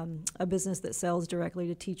a business that sells directly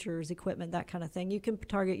to teachers, equipment, that kind of thing, you can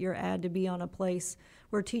target your ad to be on a place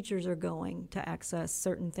where teachers are going to access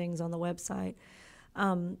certain things on the website.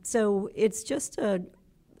 So it's just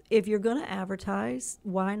if you're going to advertise,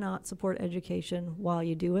 why not support education while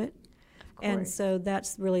you do it? And so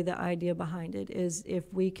that's really the idea behind it, is if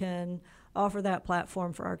we can offer that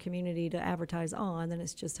platform for our community to advertise on, then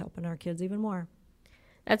it's just helping our kids even more.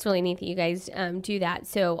 That's really neat that you guys do that.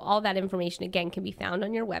 So all that information, again, can be found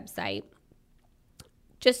on your website.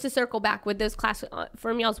 Just to circle back with those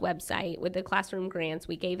from y'all's website, with the classroom grants,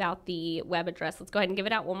 we gave out the web address. Let's go ahead and give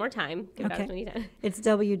it out one more time. It's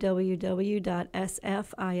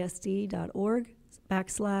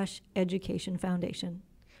www.sfisd.org/Education Foundation.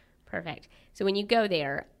 Perfect. So when you go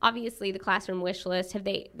there, obviously the classroom wish list,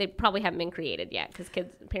 they probably haven't been created yet because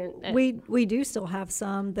parents. We do still have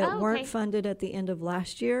some that weren't funded at the end of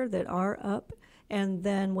last year that are up. And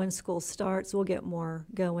then when school starts, we'll get more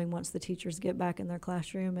going once the teachers get back in their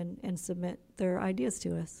classroom and submit their ideas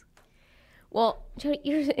to us. Well,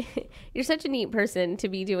 Jody, you're such a neat person to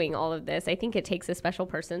be doing all of this. I think it takes a special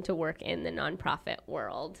person to work in the nonprofit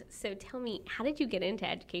world. So tell me, how did you get into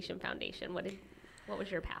Education Foundation? What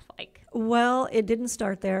was your path like? Well, it didn't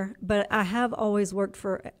start there, but I have always worked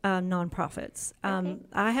for nonprofits.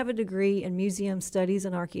 I have a degree in museum studies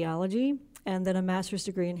and archaeology, and then a master's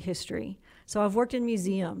degree in history. So I've worked in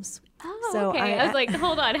museums. Oh, so okay. I was like,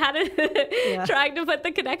 hold on, how did trying to put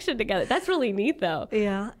the connection together? That's really neat, though.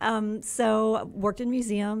 Yeah. So I worked in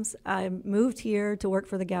museums. I moved here to work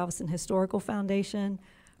for the Galveston Historical Foundation.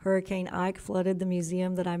 Hurricane Ike flooded the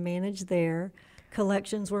museum that I managed there.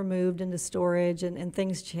 Collections were moved into storage and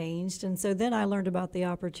things changed. And so then I learned about the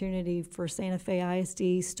opportunity for Santa Fe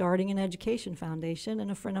ISD starting an education foundation,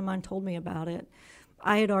 and a friend of mine told me about it.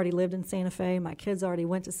 I had already lived in Santa Fe. My kids already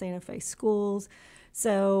went to Santa Fe schools.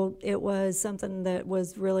 So it was something that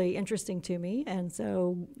was really interesting to me, and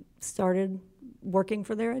so started working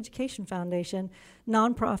for their education foundation.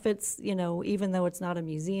 Nonprofits, even though it's not a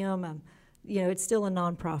museum, it's still a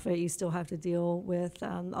nonprofit. You still have to deal with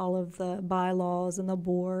all of the bylaws and the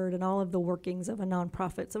board and all of the workings of a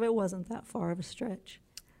nonprofit. So it wasn't that far of a stretch.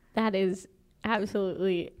 That is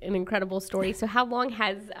absolutely an incredible story. So how long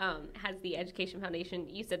has the Education Foundation,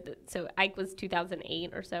 you said that, so Ike was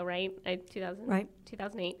 2008 or so, right?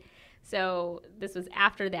 2008. So this was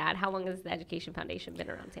after that. How long has the Education Foundation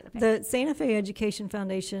been around Santa Fe? The Santa Fe Education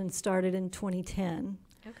Foundation started in 2010.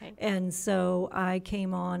 Okay. And so I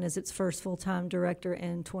came on as its first full-time director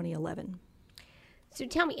in 2011. So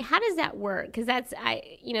tell me, how does that work? Because that's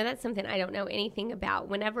something I don't know anything about.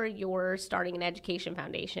 Whenever you're starting an education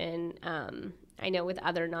foundation, I know with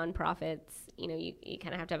other nonprofits, you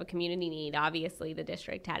kind of have to have a community need. Obviously, the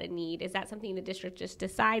district had a need. Is that something the district just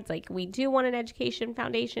decides, like, we do want an education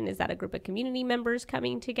foundation? Is that a group of community members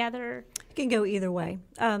coming together? It can go either way.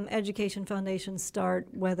 Education foundations start,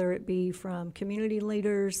 whether it be from community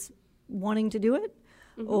leaders wanting to do it,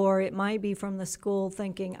 or it might be from the school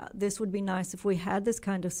thinking this would be nice if we had this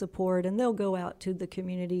kind of support, and they'll go out to the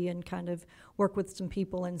community and kind of work with some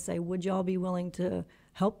people and say, would y'all be willing to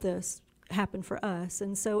help this happen for us?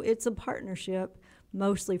 And so it's a partnership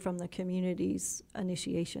mostly from the community's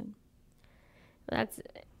initiation. That's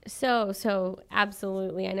so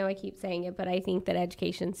absolutely. I know I keep saying it, but I think that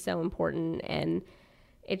education's so important, and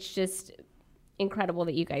it's just incredible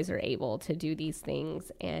that you guys are able to do these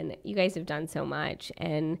things, and you guys have done so much.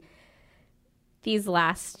 And these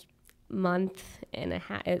last month and a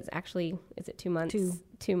half, is it 2 months?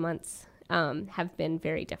 2 months have been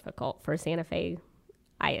very difficult for Santa Fe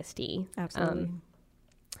ISD. Absolutely.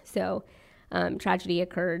 Tragedy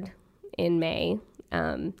occurred in May,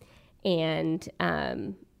 and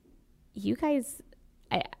you guys,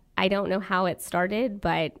 I don't know how it started,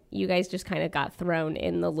 but you guys just kind of got thrown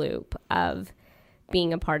in the loop of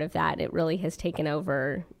being a part of that. It really has taken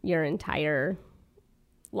over your entire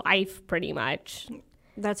life, pretty much.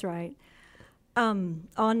 That's right. On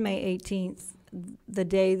May 18th, the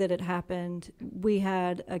day that it happened, we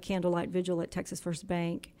had a candlelight vigil at Texas First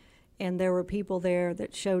Bank, and there were people there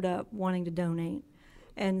that showed up wanting to donate.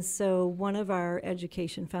 And so one of our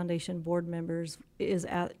Education Foundation board members is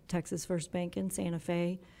at Texas First Bank in Santa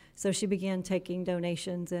Fe. So she began taking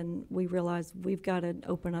donations, and we realized we've got to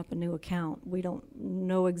open up a new account. We don't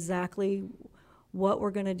know exactly what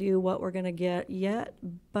we're going to do, what we're going to get yet,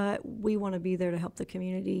 but we want to be there to help the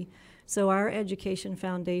community. So our Education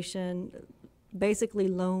Foundation basically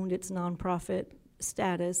loaned its nonprofit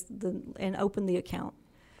status and opened the account.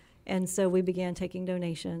 And so we began taking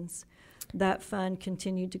donations. That fund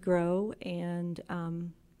continued to grow, and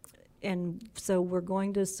so we're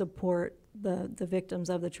going to support the victims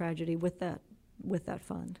of the tragedy with that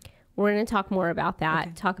fund. We're going to talk more about that,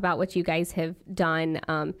 Okay. Talk about what you guys have done.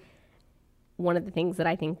 One of the things that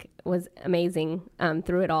I think was amazing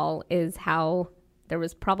through it all is how there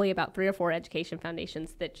was probably about 3 or 4 education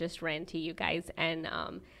foundations that just ran to you guys, and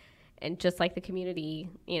just like the community,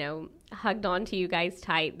 hugged on to you guys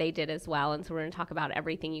tight, they did as well. And so we're going to talk about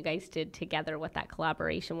everything you guys did together, what that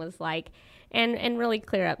collaboration was like, and really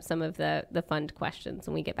clear up some of the fund questions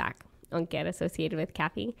when we get back on Get Associated with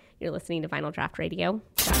Cathie. You're listening to Final Draft Radio.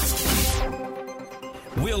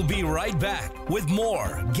 We'll be right back with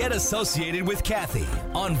more Get Associated with Cathie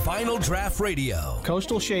on Vinyl Draft Radio.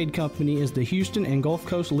 Coastal Shade Company is the Houston and Gulf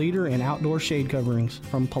Coast leader in outdoor shade coverings,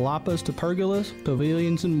 from palapas to pergolas,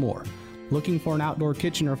 pavilions, and more. Looking for an outdoor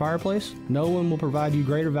kitchen or fireplace? No one will provide you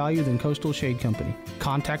greater value than Coastal Shade Company.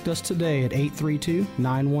 Contact us today at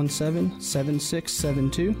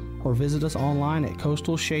 832-917-7672 or visit us online at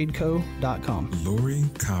coastalshadeco.com. Lori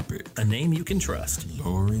Coppett. A name you can trust.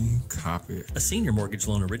 Lori Coppett. A senior mortgage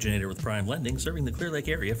loan originator with Prime Lending, serving the Clear Lake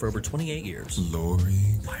area for over 28 years.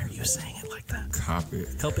 Lori. Why are you saying it like that?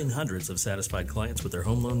 Coppett. Helping hundreds of satisfied clients with their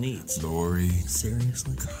home loan needs. Lori.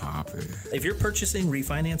 Seriously? Coppett. If you're purchasing,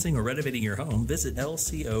 refinancing, or renovating your home, visit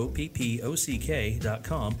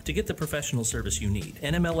lcoppok.com to get the professional service you need.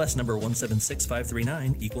 NMLS number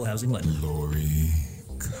 176539, Equal Housing Lender. Lori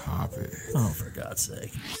Coppett. Oh, for God's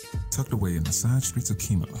sake. Tucked away in the side streets of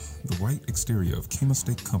Kemah, the white exterior of Kemah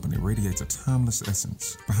Steak Company radiates a timeless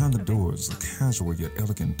essence. Behind the doors, a casual yet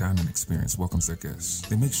elegant dining experience welcomes their guests.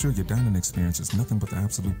 They make sure your dining experience is nothing but the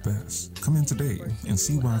absolute best. Come in today and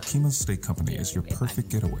see why Kemah Steak Company is your perfect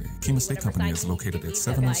getaway. Kemah Steak Company is located at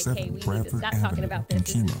 707 Bradford Avenue in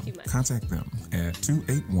Kemah. Contact them at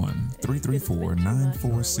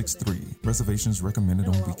 281-334-9463. Reservations recommended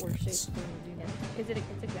on weekends.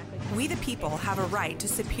 We the People have a right to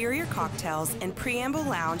superior cocktails, and Preamble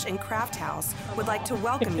Lounge and Craft House would like to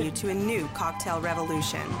welcome you to a new cocktail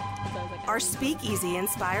revolution. Our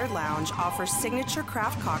speakeasy-inspired lounge offers signature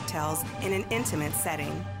craft cocktails in an intimate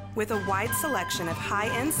setting. With a wide selection of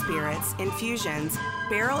high-end spirits, infusions,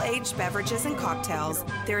 barrel-aged beverages, and cocktails,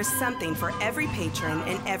 there is something for every patron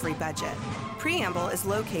and every budget. Preamble is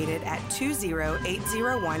located at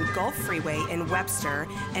 20801 Gulf Freeway in Webster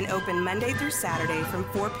and open Monday through Saturday from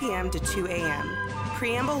 4 p.m. to 2 a.m.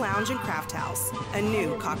 Preamble Lounge and Craft House, a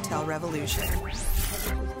new cocktail revolution.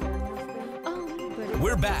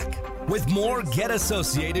 We're back with more Get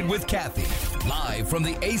Associated with Cathie, live from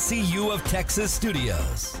the ACU of Texas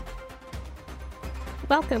studios.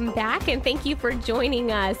 Welcome back, and thank you for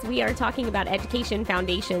joining us. We are talking about education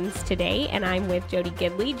foundations today, and I'm with Jody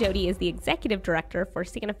Gidley. Jody is the executive director for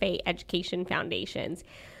Santa Fe Education Foundations.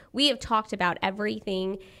 We have talked about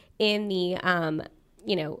everything in the,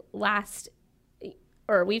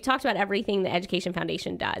 we've talked about everything the Education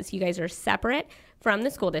Foundation does. You guys are separate from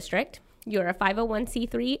the school district. You're a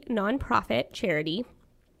 501c3 nonprofit charity.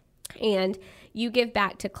 And you give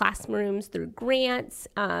back to classrooms through grants.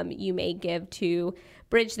 You may give to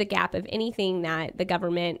bridge the gap of anything that the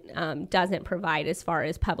government doesn't provide as far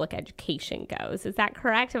as public education goes. Is that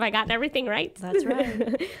correct? Have I gotten everything right? That's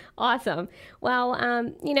right. Awesome. Well,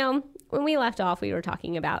 when we left off, we were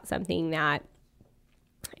talking about something that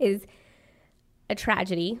is a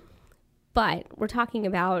tragedy, but we're talking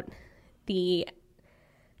about the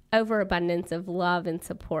overabundance of love and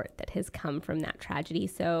support that has come from that tragedy.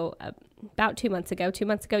 So about 2 months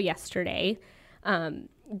ago yesterday,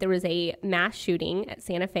 there was a mass shooting at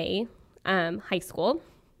Santa Fe High School,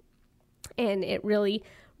 and it really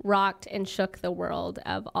rocked and shook the world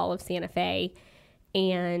of all of Santa Fe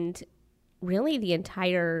and really the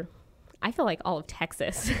entire, I feel like all of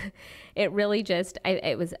Texas. It really just,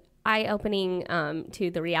 it was eye-opening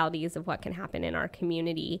to the realities of what can happen in our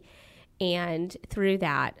community. And through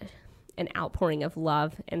that, an outpouring of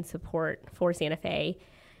love and support for Santa Fe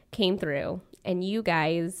came through. And you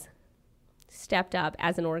guys stepped up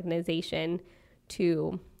as an organization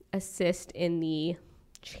to assist in the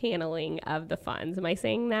channeling of the funds. Am I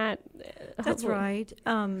saying that? That's right.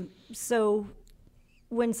 So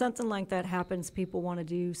when something like that happens, people want to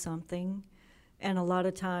do something. And a lot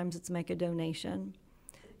of times it's make a donation.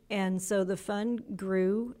 And so the fund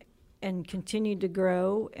grew and continued to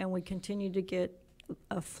grow, and we continued to get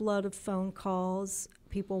a flood of phone calls,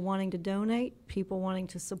 people wanting to donate, people wanting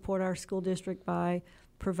to support our school district by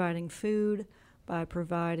providing food, by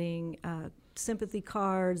providing sympathy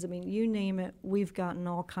cards. I mean, you name it, we've gotten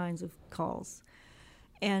all kinds of calls.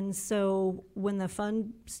 And so when the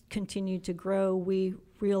fund continued to grow, we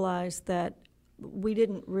realized that we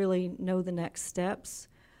didn't really know the next steps.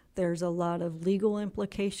 There's a lot of legal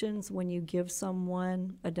implications when you give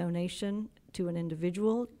someone a donation to an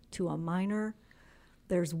individual, to a minor.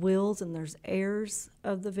 There's wills and there's heirs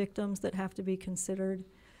of the victims that have to be considered.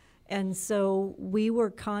 And so we were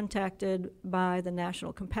contacted by the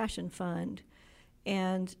National Compassion Fund,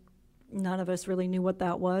 and none of us really knew what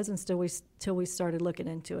that was until we started looking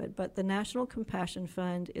into it. But the National Compassion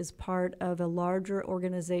Fund is part of a larger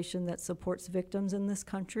organization that supports victims in this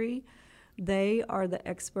country. They are the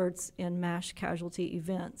experts in mass casualty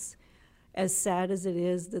events. As sad as it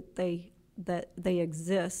is that they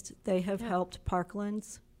exist, they have helped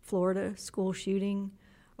Parkland's Florida school shooting,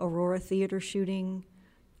 Aurora Theater shooting,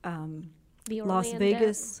 Las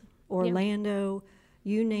Vegas, Orlando,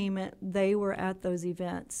 you name it, they were at those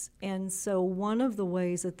events. And so one of the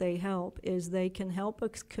ways that they help is they can help a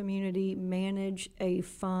community manage a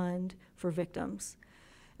fund for victims.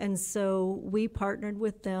 And so we partnered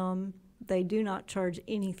with them. They do not charge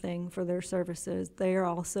anything for their services. They are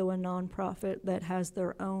also a nonprofit that has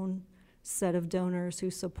their own set of donors who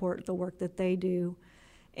support the work that they do.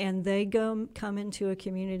 And they come into a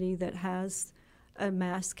community that has a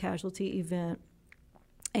mass casualty event,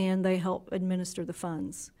 and they help administer the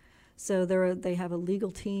funds. So they have a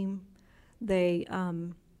legal team. They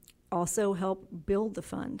also help build the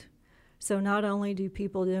fund. So not only do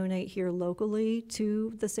people donate here locally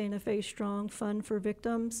to the Santa Fe Strong Fund for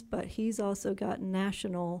Victims, but he's also got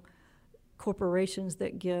national corporations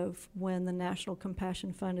that give when the National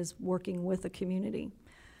Compassion Fund is working with a community.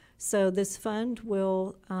 So this fund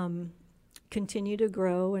will continue to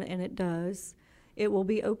grow, and it does. It will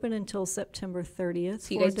be open until September 30th.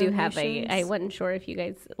 So you guys do have I wasn't sure if you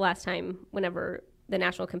guys, last time, whenever the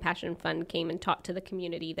National Compassion Fund came and talked to the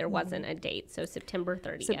community, there wasn't a date. So September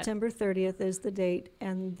 30th. September 30th is the date.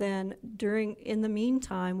 And then in the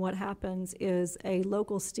meantime, what happens is a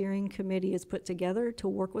local steering committee is put together to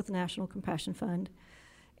work with the National Compassion Fund.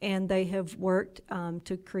 And they have worked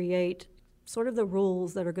to create sort of the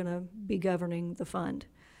rules that are going to be governing the fund.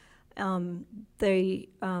 They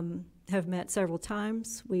have met several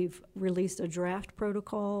times. We've released a draft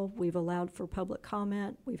protocol. We've allowed for public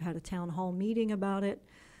comment. We've had a town hall meeting about it.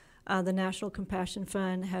 The National Compassion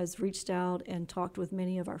Fund has reached out and talked with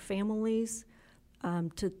many of our families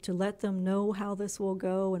to let them know how this will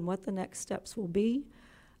go and what the next steps will be.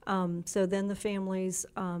 So then the families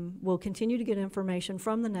will continue to get information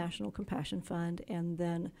from the National Compassion Fund, and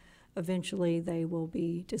then eventually they will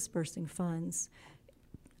be dispersing funds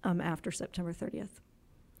after September 30th.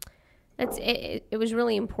 It was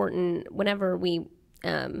really important whenever we,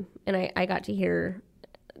 and I got to hear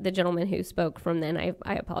the gentleman who spoke from then,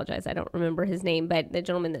 I apologize, I don't remember his name, but the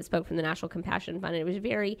gentleman that spoke from the National Compassion Fund, it was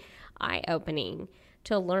very eye-opening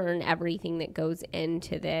to learn everything that goes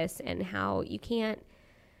into this and how you can't,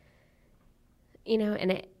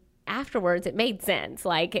 and afterwards it made sense.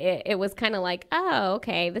 Like it was kind of like, oh,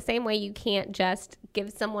 okay, the same way you can't just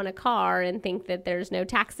give someone a car and think that there's no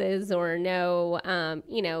taxes or no,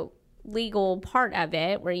 legal part of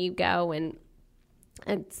it where you go and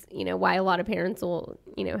it's, why a lot of parents will,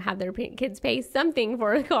 have their kids pay something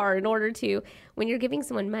for a car in order to, when you're giving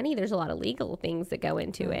someone money, there's a lot of legal things that go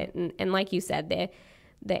into it. And like you said,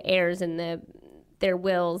 the heirs and their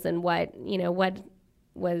wills and what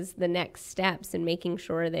was the next steps and making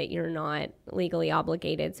sure that you're not legally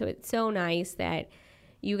obligated. So it's so nice that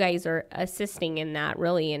you guys are assisting in that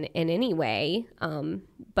really in any way.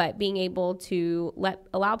 But being able to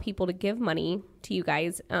allow people to give money to you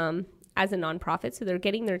guys, as a nonprofit, so they're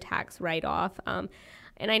getting their tax write-off.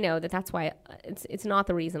 And I know that's why it's not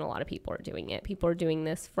the reason a lot of people are doing it. People are doing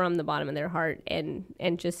this from the bottom of their heart and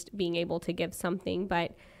just being able to give something,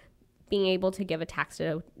 but being able to give a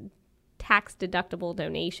tax-deductible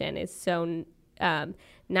donation is so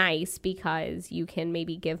nice because you can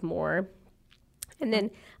maybe give more. And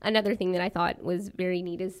then another thing that I thought was very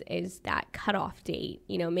neat is that cutoff date,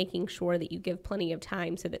 making sure that you give plenty of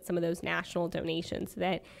time so that some of those national donations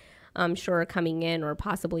that I'm sure are coming in or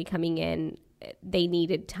possibly coming in, they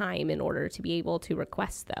needed time in order to be able to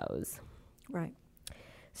request those. Right.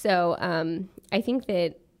 So I think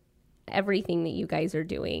that everything that you guys are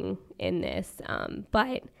doing in this,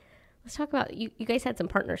 but let's talk about, you guys had some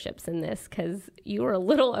partnerships in this because you were a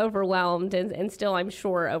little overwhelmed and still I'm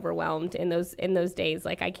sure overwhelmed in those days.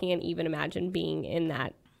 Like I can't even imagine being in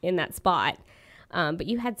that spot. But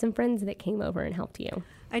you had some friends that came over and helped you.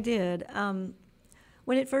 I did.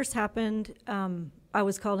 When it first happened, I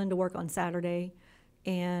was called into work on Saturday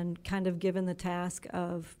and kind of given the task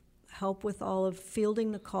of help with all of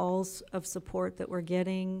fielding the calls of support that we're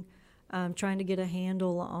getting, trying to get a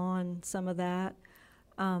handle on some of that.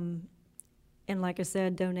 And like I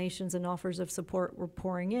said, donations and offers of support were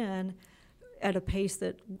pouring in at a pace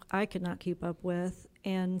that I could not keep up with.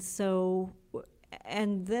 And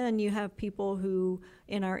then you have people who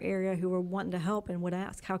in our area who were wanting to help and would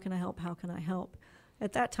ask, how can I help? How can I help?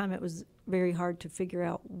 At that time, it was very hard to figure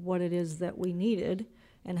out what it is that we needed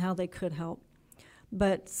and how they could help.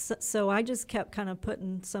 But so I just kept kind of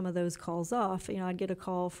putting some of those calls off. I'd get a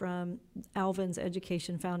call from Alvin's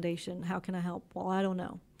Education Foundation. How can I help? Well, I don't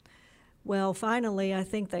know. Well, finally, I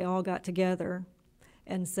think they all got together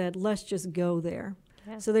and said, let's just go there.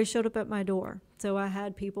 Yeah. So they showed up at my door. So I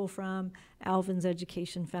had people from Alvin's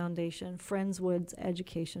Education Foundation, Friendswood's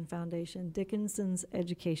Education Foundation, Dickinson's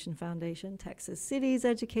Education Foundation, Texas City's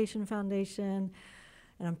Education Foundation,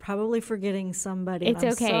 and I'm probably forgetting somebody. It's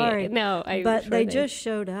okay. Sorry. No, but they just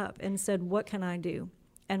showed up and said, what can I do?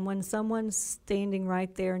 And when someone's standing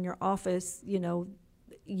right there in your office, you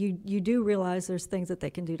do realize there's things that they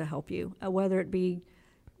can do to help you, whether it be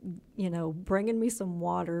bringing me some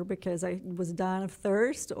water because I was dying of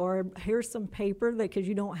thirst, or here's some paper because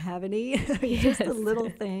you don't have any, just the little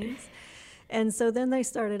things. And so then they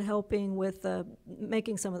started helping with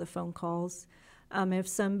making some of the phone calls. If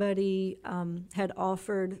somebody had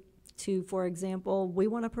offered to, for example, we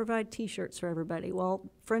want to provide T-shirts for everybody. Well,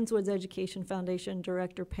 Friendswood's Education Foundation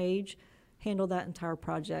Director Paige handled that entire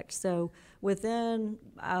project. So within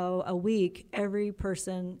a week, every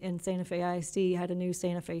person in Santa Fe ISD had a new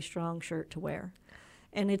Santa Fe Strong shirt to wear.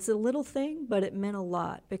 And it's a little thing, but it meant a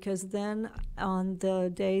lot because then on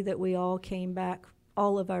the day that we all came back,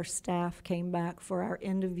 all of our staff came back for our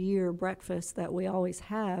end-of-year breakfast that we always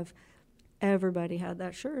have, everybody had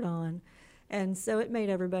that shirt on. And so it made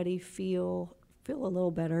everybody feel a little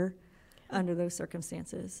better under those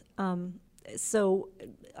circumstances. So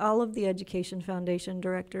all of the Education Foundation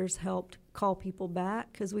directors helped call people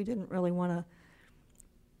back because we didn't really want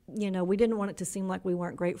to, we didn't want it to seem like we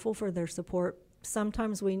weren't grateful for their support.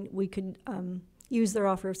 Sometimes we could use their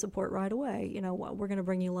offer of support right away. We're going to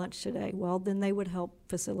bring you lunch today. Well, then they would help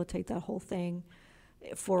facilitate that whole thing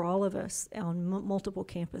for all of us on multiple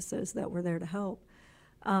campuses that were there to help.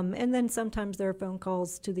 And then sometimes there are phone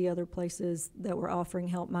calls to the other places that were offering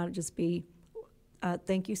help. Might just be,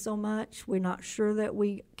 thank you so much. We're not sure that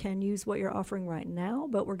we can use what you're offering right now,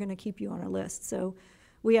 but we're going to keep you on our list. So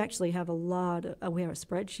we actually have we have a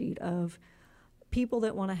spreadsheet of people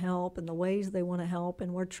that want to help and the ways they want to help,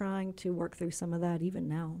 and we're trying to work through some of that even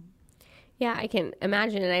now. Yeah, I can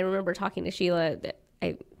imagine. And I remember talking to Sheila,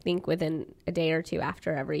 I think within a day or two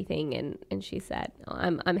after everything, and she said,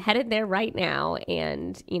 I'm headed there right now.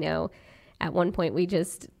 And, at one point we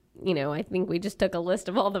just, I think we just took a list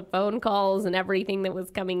of all the phone calls and everything that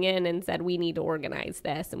was coming in and said, we need to organize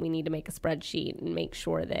this and we need to make a spreadsheet and make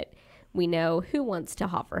sure that we know who wants to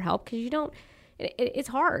offer help. Because it's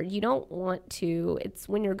hard. You don't want to, it's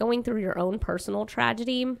when you're going through your own personal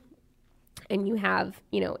tragedy and you have,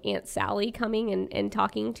 Aunt Sally coming and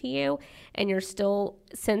talking to you, and you're still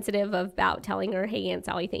sensitive about telling her, hey, Aunt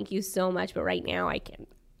Sally, thank you so much, but right now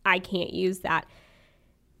I can't use that.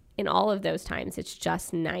 In all of those times, it's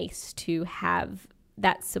just nice to have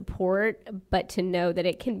that support, but to know that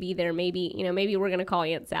it can be there. Maybe we're going to call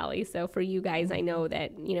Aunt Sally. So for you guys, I know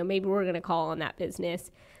that, maybe we're going to call on that business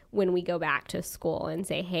when we go back to school and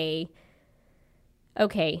say, hey,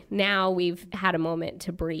 okay, now we've had a moment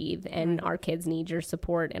to breathe, and our kids need your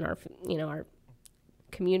support, and our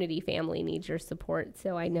community family needs your support.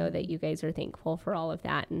 So I know that you guys are thankful for all of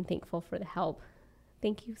that and thankful for the help.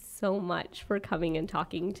 Thank you so much for coming and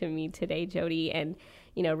talking to me today, Jody, and,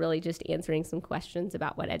 really just answering some questions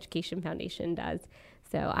about what Education Foundation does.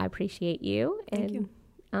 So I appreciate you. Thank you.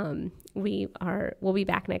 We'll be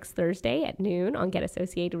back next Thursday at noon on Get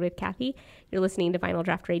Associated with Cathie. You're listening to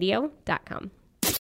FinalDraftRadio.com.